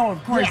 No, I know,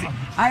 of course. Yeah.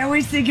 I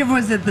always think it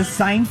was at the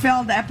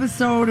Seinfeld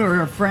episode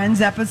or a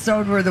Friends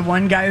episode where the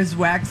one guy was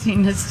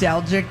waxing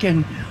nostalgic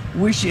and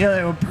wish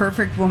a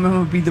perfect woman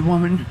would be the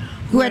woman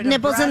who had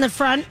nipples in the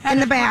front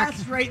and the back.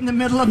 Right in the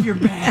middle of your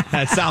back.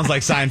 That sounds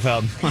like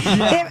Seinfeld.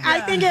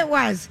 I think it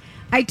was.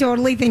 I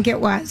totally think it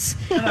was.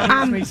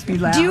 Makes me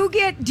laugh.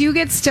 Do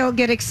you still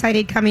get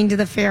excited coming to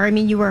the fair? I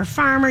mean, you were a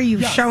farmer.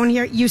 You've shown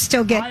here. You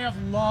still get. I have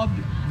loved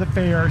the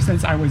fair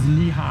since I was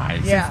knee high.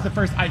 Since the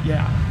first.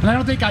 And I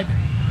don't think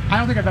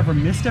I've ever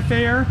missed a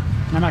fair.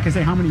 I'm not gonna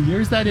say how many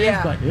years that is,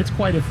 but it's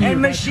quite a few.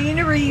 And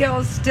Machinery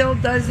Hill still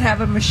does have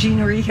a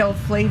Machinery Hill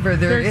flavor.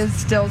 There is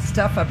still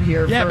stuff up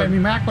here. Yeah, but I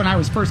mean, back when I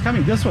was first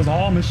coming, this was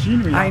all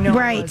machinery. I know,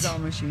 right? It was all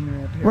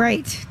machinery up here.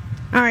 Right.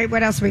 All right.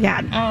 What else we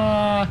got?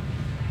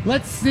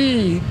 Let's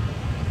see.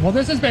 Well,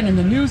 this has been in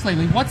the news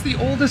lately. What's the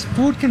oldest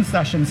food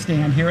concession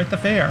stand here at the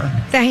fair?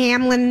 The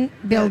Hamlin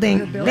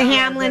building. The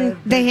Hamlin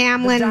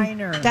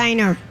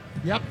Diner.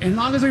 Yep. And as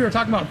long as we were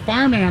talking about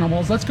farm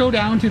animals, let's go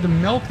down to the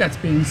milk that's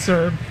being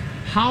served.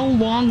 How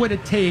long would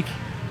it take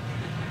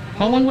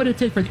for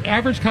the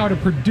average cow to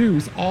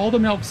produce all the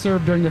milk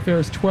served during the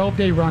fair's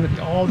 12-day run?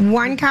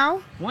 One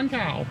cow? One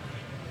cow.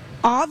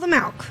 All the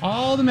milk.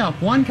 All the milk.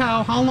 One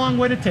cow. How long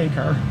would it take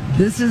her?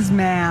 This is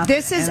math.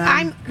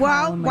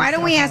 Why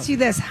don't we ask you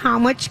this? How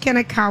much can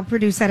a cow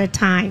produce at a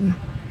time?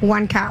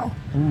 One cow.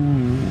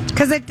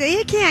 Because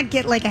they can't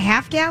get like a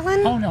half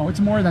gallon. Oh no, it's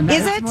more than that.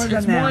 Is it?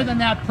 It's more than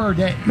that per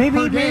day.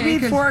 Maybe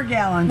 4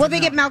 gallons. Well, they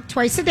get milk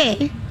twice a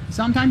day.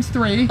 Sometimes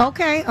 3.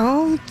 Okay.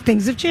 Oh,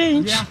 things have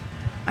changed. Yeah.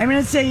 I'm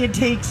going to say it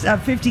takes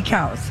 50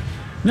 cows.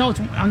 No, it's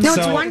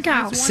one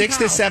cow. 6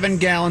 to 7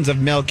 gallons of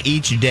milk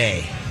each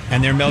day.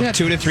 And they're milked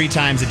 2 to 3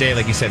 times a day,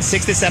 like you said.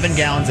 6 to 7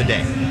 gallons a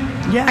day.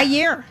 Yeah. A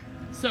year.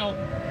 So,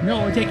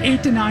 no, it would take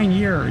 8 to 9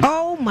 years.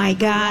 Oh, my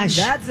gosh.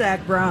 That's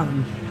Zach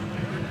Brown.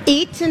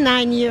 8 to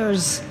 9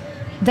 years.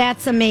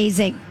 That's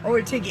amazing. Oh, it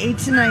would take 8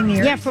 to 9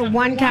 years? Yeah, for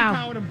one cow.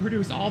 One cow to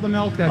produce all the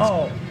milk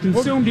that's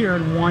consumed here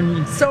in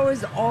one. So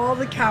is all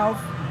the cow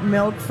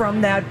milk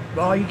from that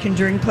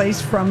all-you-can-drink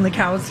place from the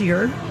cows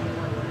here?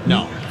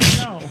 No.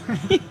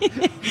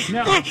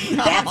 No.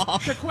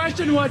 The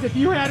question was, if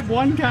you had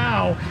one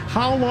cow,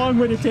 how long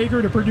would it take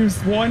her to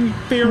produce one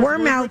fair? We're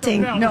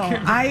melting. No,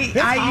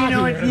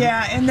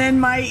 and then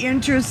my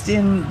interest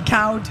in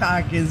cow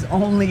talk is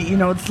only,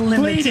 it's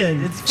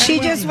limited. She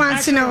just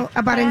wants to know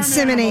about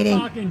inseminating.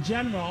 Talk in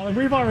general, and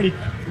we've already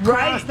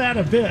crossed that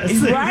abyss.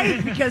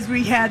 Right, because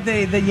we had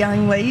the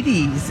young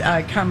ladies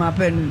come up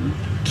and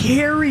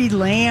carry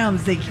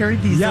lambs. They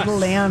carried these little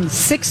lambs.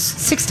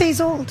 6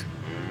 days old.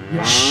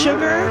 Yeah.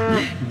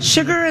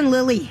 Sugar and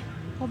Lily.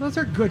 Well, those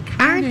are good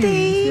kinds. Aren't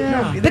they?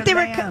 Yeah. But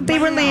they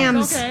were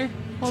lambs. Okay.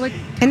 Well,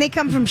 and they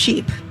come from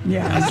sheep.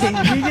 Yeah,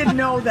 okay. We didn't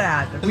know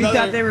that. We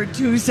thought they were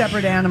 2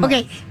 separate animals.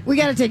 Okay, we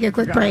got to take a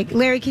quick break.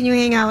 Larry, can you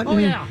hang out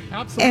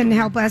and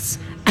help us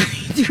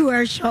do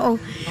our show?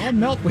 I'll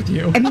melt with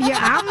you.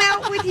 I'll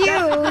melt with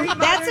you.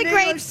 That's a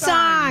great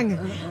song.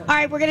 All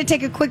right, we're going to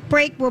take a quick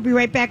break. We'll be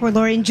right back with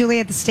Lori and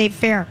Julie at the State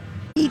Fair.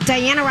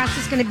 Diana Ross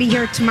is going to be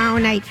here tomorrow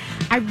night.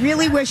 I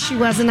really wish she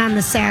wasn't on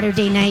the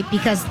Saturday night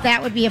because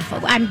that would be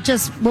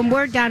when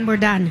we're done, we're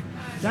done.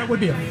 That would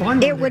be a fun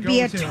one. It would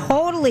be a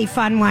totally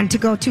fun one to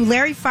go to.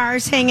 Larry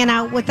Farr's hanging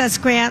out with us,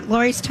 Grant.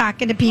 Lori's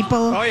talking to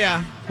people. Oh,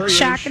 yeah.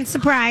 Shock and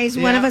surprise.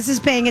 One of us is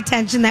paying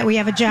attention that we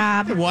have a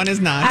job. One is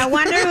not. I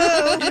wonder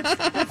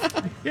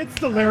who. It's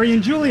the Larry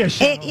and Julia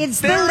show.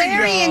 It's the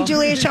Larry and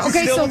Julia show.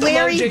 Okay, Still so with the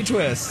Larry. Low J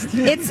twist.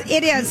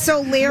 It is.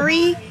 So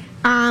Larry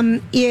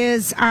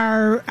is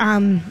our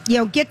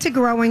get to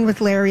growing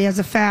with Larry as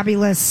a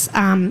fabulous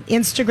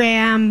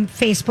Instagram,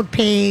 Facebook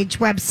page,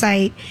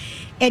 website,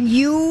 and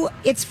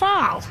it's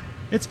fall.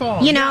 It's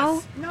fall. You know.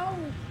 Yes. No.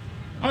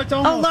 Oh, it's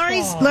almost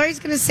fall. Lori's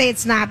going to say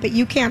it's not, but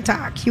you can't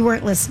talk. You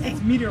weren't listening.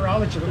 It's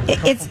meteorology.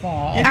 It's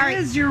fall. It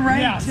is. You're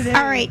right. Yes. Today.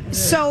 All right.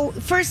 So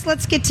first,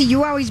 let's get to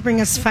you. Always bring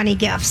us funny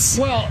gifts.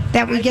 Well,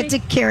 that we get to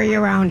carry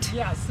around.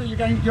 Yeah. So you're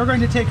going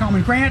to take home.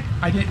 And Grant,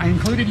 I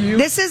included you.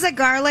 This is a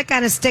garlic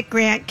on a stick,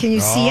 Grant. Can you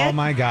see it? Oh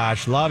my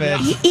gosh, love it.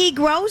 He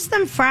grows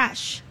them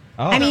fresh.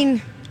 Oh. I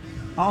mean.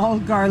 All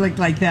garlic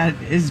like that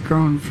is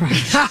grown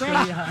fresh. So,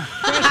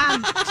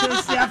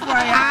 just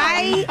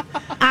FYI,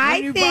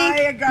 I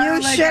think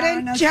you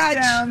shouldn't judge.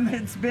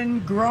 It's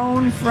been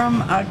grown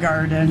from a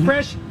garden.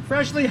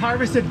 Freshly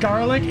harvested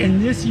garlic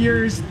in this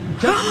year's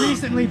just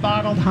recently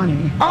bottled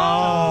honey.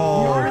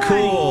 Oh,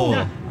 cool.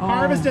 Yeah,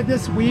 harvested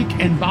this week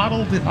and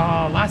bottled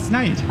last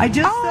night. I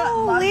just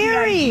love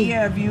Larry. the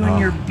idea of you in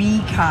your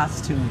bee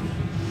costume.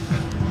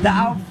 The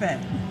outfit.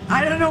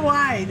 I don't know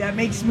why. That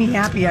makes me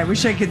happy. I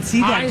wish I could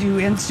see that. Do you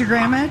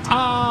Instagram it?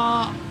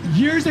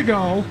 Years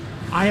ago,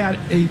 I had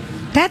a...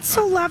 That's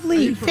so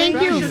lovely.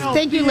 Thank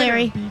you,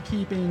 Larry.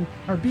 Beekeeping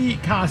or bee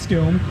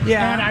costume.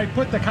 Yeah. And I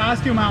put the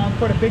costume on,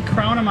 put a big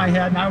crown on my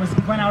head, and I was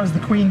the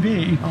queen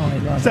bee. Oh, I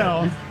love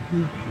it.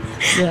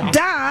 Yeah.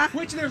 Duh.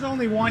 Which there's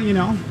only one, you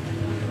know.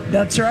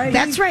 That's right.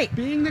 That's right.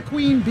 Being the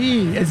queen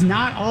bee is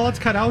not all it's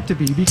cut out to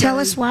be. Because, tell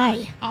us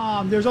why.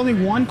 There's only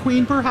one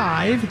queen per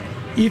hive.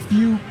 If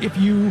you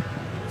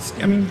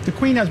the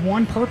queen has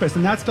one purpose,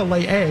 and that's to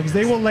lay eggs.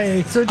 They will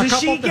lay. So does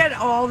she get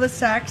all the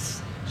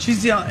sex? She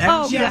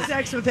has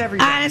sex with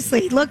everybody.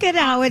 Honestly, look at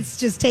how it's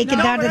just taken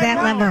down to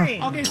that level.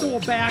 Okay, so we'll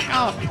back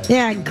up.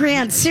 Yeah,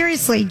 Grant,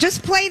 seriously,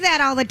 just play that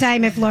all the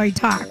time if Lori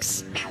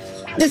talks.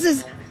 This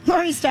is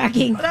Lori's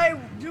talking. But I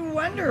do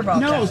wonder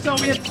about that. No, so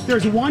if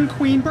there's one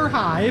queen per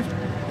hive,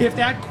 if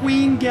that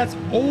queen gets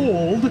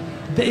old,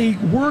 the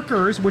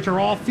workers, which are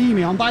all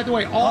female, and by the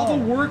way, all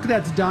the work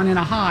that's done in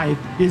a hive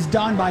is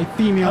done by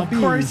female bees.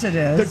 Of course it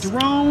is. The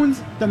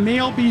drones, the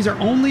male bees, are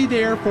only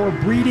there for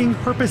breeding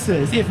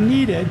purposes if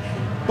needed.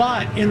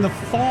 But in the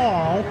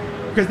fall,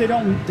 because they're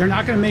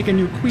not going to make a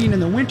new queen in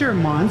the winter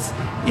months.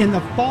 In the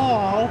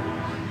fall,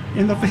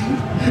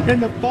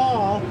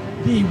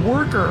 the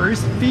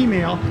workers,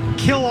 female,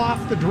 kill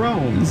off the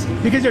drones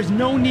because there's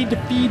no need to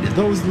feed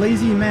those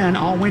lazy men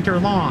all winter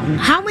long.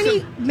 How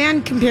many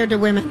men compared to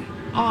women?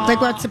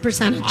 What's the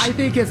percentage? I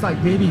think it's like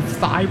maybe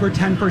 5 or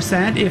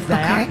 10%, if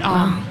that.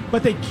 Okay.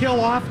 But they kill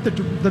off the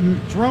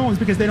drones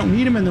because they don't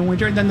need them in the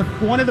winter. And then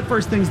one of the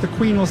first things the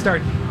queen will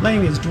start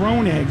laying is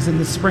drone eggs in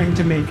the spring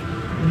to make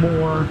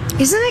more.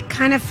 Isn't it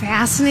kind of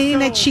fascinating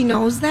that she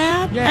knows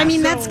that? Yeah, I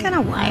mean, that's kind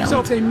of wild. So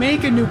if they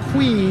make a new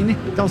queen,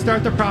 they'll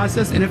start the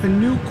process. And if a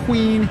new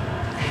queen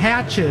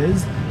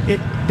hatches,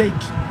 they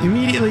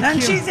immediately and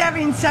kill. She's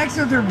having sex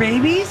with her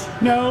babies?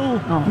 No,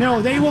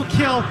 they will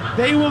kill off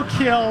the old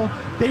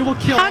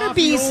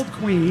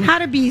queen. How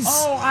do bees?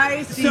 Oh,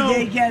 I see.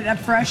 They get a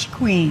fresh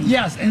queen.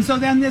 Yes, and so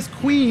then this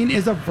queen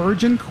is a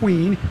virgin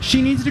queen.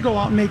 She needs to go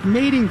out and make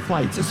mating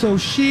flights. So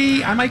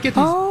I might get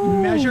these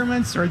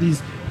measurements or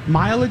these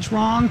mileage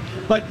wrong,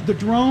 but the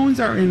drones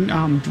are in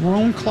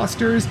drone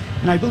clusters,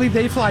 and I believe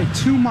they fly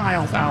 2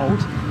 miles out.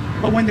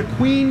 But when the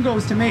queen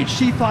goes to mate,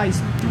 she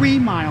flies 3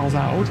 miles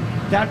out.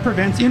 That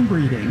prevents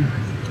inbreeding.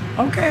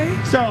 Okay.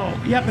 So,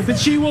 but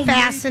she will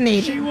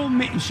fascinating.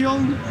 She'll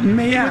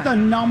mate with a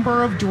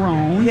number of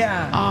drones.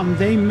 Yeah.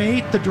 They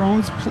mate. The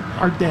drones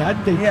are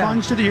dead. They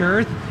plunge to the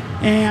earth,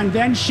 and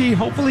then she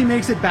hopefully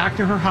makes it back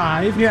to her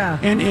hive. Yeah.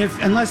 And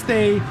unless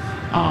they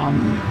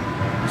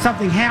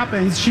something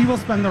happens, she will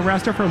spend the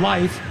rest of her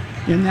life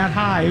in that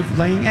hive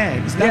laying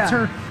eggs. That's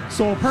her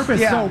sole purpose.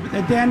 Yeah.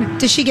 So then,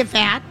 does she get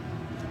fat?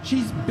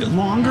 She's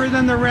longer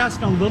than the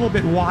rest and a little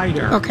bit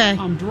wider. Okay.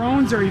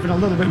 Drones are even a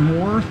little bit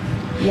more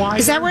wider.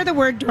 Is that where the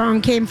word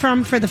drone came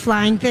from for the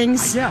flying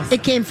things? Yes.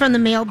 It came from the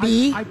male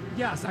bee?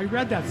 Yes, I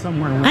read that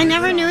somewhere. I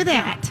never knew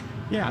that.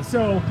 Yeah,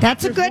 so...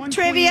 That's a good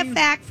trivia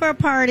fact for a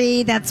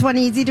party. That's one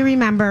easy to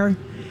remember.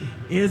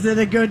 Is it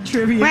a good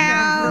trivia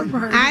fact for a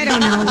party? I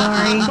don't know,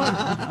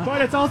 Lori.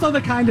 But it's also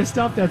the kind of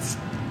stuff that's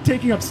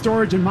taking up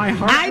storage in my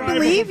hard drive. I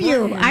believe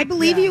you. I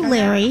believe you,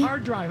 Larry.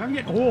 Hard drive. I'm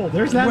getting old.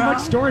 There's that much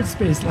storage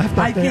space left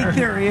up there. I think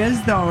there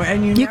is, though,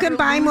 and you can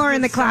buy more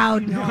in the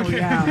cloud.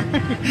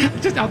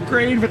 Just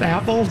upgrade with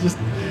Apple. Just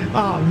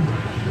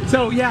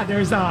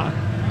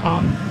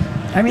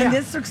there's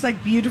this looks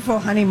like beautiful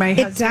honey. My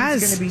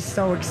husband's going to be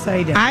so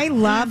excited. I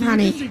love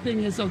honey. The interesting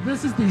thing is,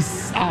 this is the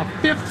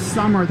 5th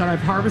summer that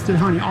I've harvested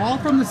honey, all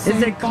from the same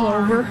Is it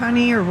clover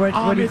honey, or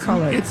what do you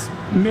call it? It's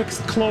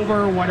mixed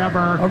clover,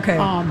 whatever. Okay.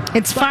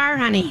 It's far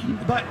honey.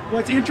 But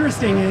what's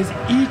interesting is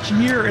each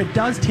year it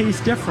does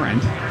taste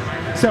different.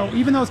 So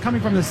even though it's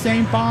coming from the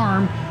same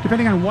farm,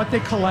 depending on what they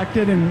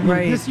collected, and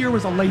this year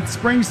was a late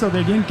spring, so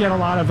they didn't get a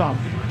lot of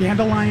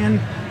dandelion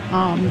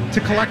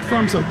to collect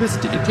from. So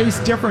it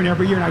tastes different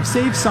every year, and I've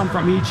saved some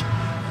from each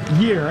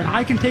year, and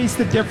I can taste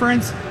the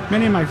difference.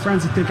 Many of my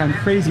friends would think I'm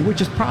crazy,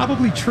 which is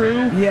probably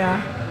true.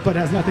 Yeah. But it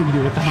has nothing to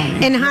do with the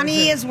honey. And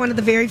honey is one of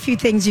the very few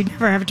things you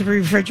never have to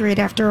refrigerate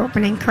after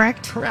opening,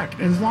 correct? Correct.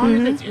 As long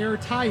as it's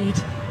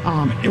airtight,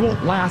 it will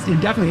last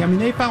indefinitely. I mean,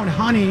 they found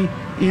honey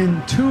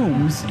in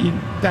tombs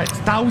that's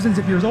thousands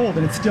of years old,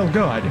 and it's still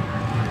good.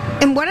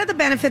 And what are the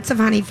benefits of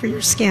honey for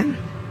your skin?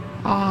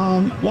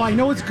 Well, I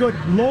know it's good.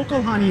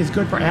 Local honey is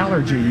good for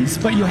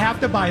allergies, but you have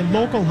to buy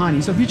local honey.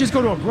 So if you just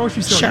go to a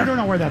grocery store, you don't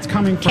know where that's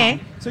coming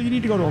from. So you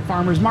need to go to a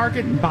farmer's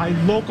market and buy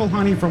local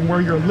honey from where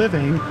you're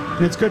living.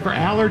 And it's good for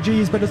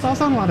allergies, but it's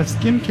also on a lot of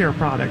skincare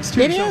products,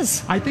 too. It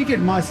is. I think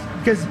it must,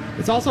 because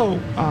it's also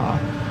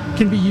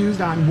can be used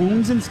on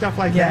wounds and stuff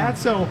like that.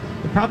 So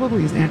it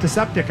probably is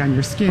antiseptic on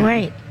your skin.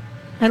 Right.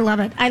 I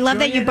love it. I love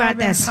that you brought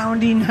this.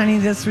 Pounding honey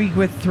this week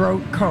with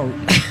throat coat.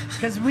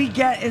 Because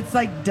it's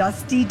like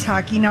dusty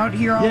talking out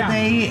here all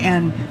day,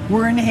 and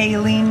we're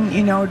inhaling,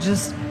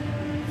 just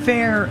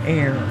fair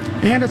air.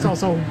 And it's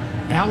also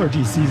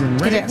allergy season,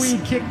 right? It is. We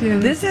kicked in.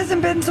 This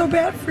hasn't been so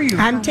bad for you.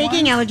 I'm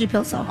taking allergy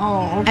pills, though.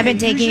 Oh, okay. I've been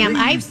taking them.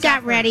 I've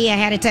got ready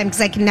ahead of time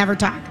because I can never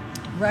talk.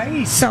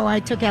 Right. So I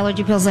took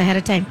allergy pills ahead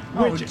of time.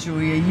 Oh,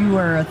 Julia, you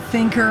are a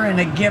thinker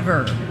and a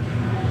giver.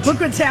 Look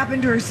what's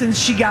happened to her since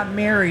she got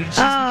married.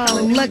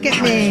 Look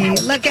at me.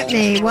 Look at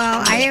me.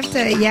 Well, I have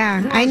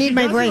to, I need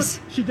my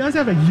voice. She does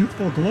have a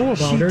youthful glow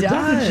about her,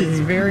 doesn't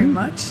she? Very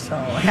much so.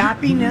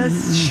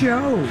 Happiness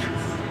shows.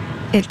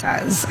 It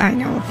does. I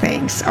know.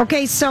 Thanks.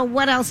 Okay, so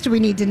what else do we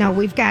need to know?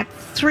 We've got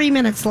 3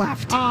 minutes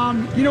left.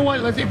 You know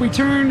what? If we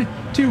turn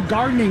to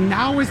gardening,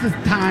 now is the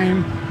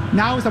time.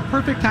 Now is the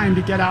perfect time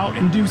to get out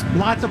and do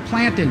lots of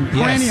planting.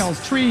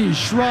 Perennials, trees,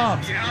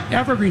 shrubs,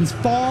 evergreens.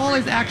 Fall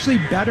is actually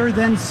better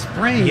than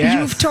spring.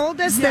 You've told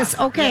us this.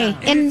 Okay.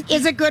 And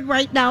is it good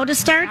right now to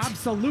start?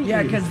 Absolutely.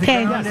 Yeah, because the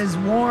ground is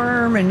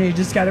warm, and you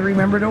just got to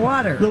remember to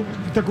water.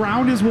 The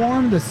ground is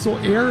warm, the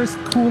air is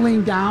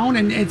cooling down,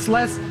 and it's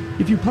less...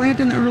 If you plant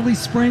in the early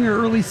spring or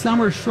early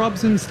summer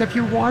shrubs and stuff,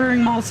 you're watering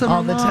them all summer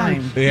all the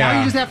time. Now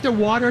you just have to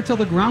water till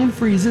the ground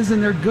freezes,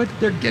 and they're good.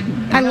 They're getting.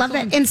 I love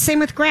that. And same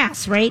with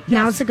grass, right?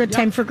 Now is a good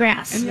time for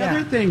grass. And the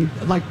other thing,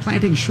 like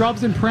planting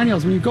shrubs and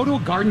perennials, when you go to a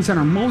garden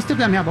center, most of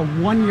them have a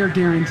 1-year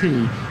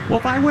guarantee. Well,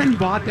 if I went and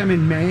bought them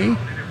in May,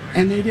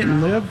 and they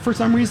didn't live for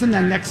some reason,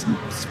 then next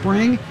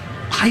spring,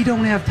 I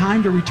don't have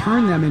time to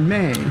return them in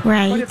May.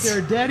 Right. But if they're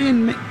dead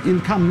in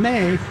come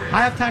May,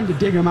 I have time to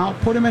dig them out,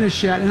 put them in a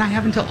shed, and I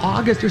have until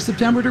August or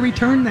September to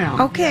return them.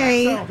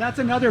 Okay. So that's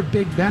another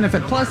big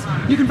benefit. Plus,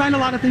 you can find a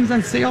lot of things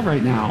on sale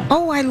right now.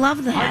 Oh, I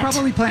love that. I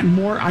probably plant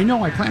more. I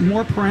know I plant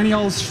more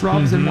perennials,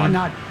 shrubs, and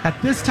whatnot at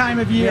this time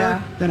of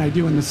year than I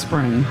do in the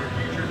spring.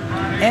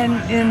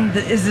 And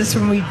is this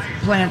when we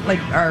plant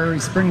like our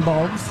spring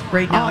bulbs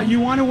right now?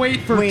 You want to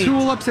wait for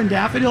tulips and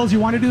daffodils. You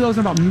want to do those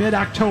in about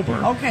mid-October.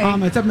 Okay.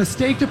 It's a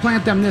mistake to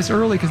plant them this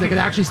early because they could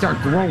actually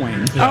start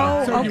growing.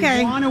 Oh, so okay.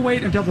 You want to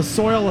wait until the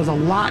soil is a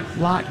lot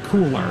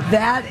cooler.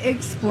 That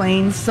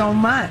explains so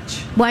much.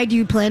 Why do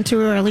you plant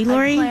too early,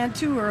 Lori? I plant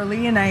too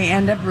early, and I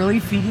end up really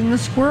feeding the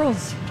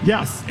squirrels.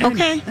 Yes.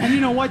 And you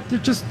know what?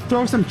 Just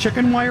throw some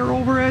chicken wire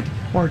over it,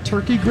 or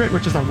turkey grit,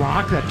 which is a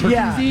rock that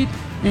turkeys eat.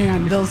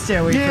 And they'll stay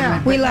away from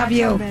it. We love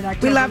you.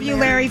 We love you,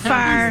 Larry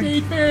Farr.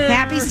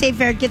 Happy State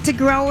Fair. Get to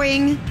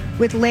growing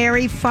with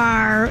Larry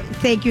Farr.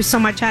 Thank you so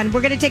much, hon.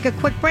 We're going to take a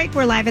quick break.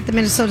 We're live at the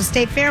Minnesota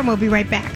State Fair, and we'll be right back.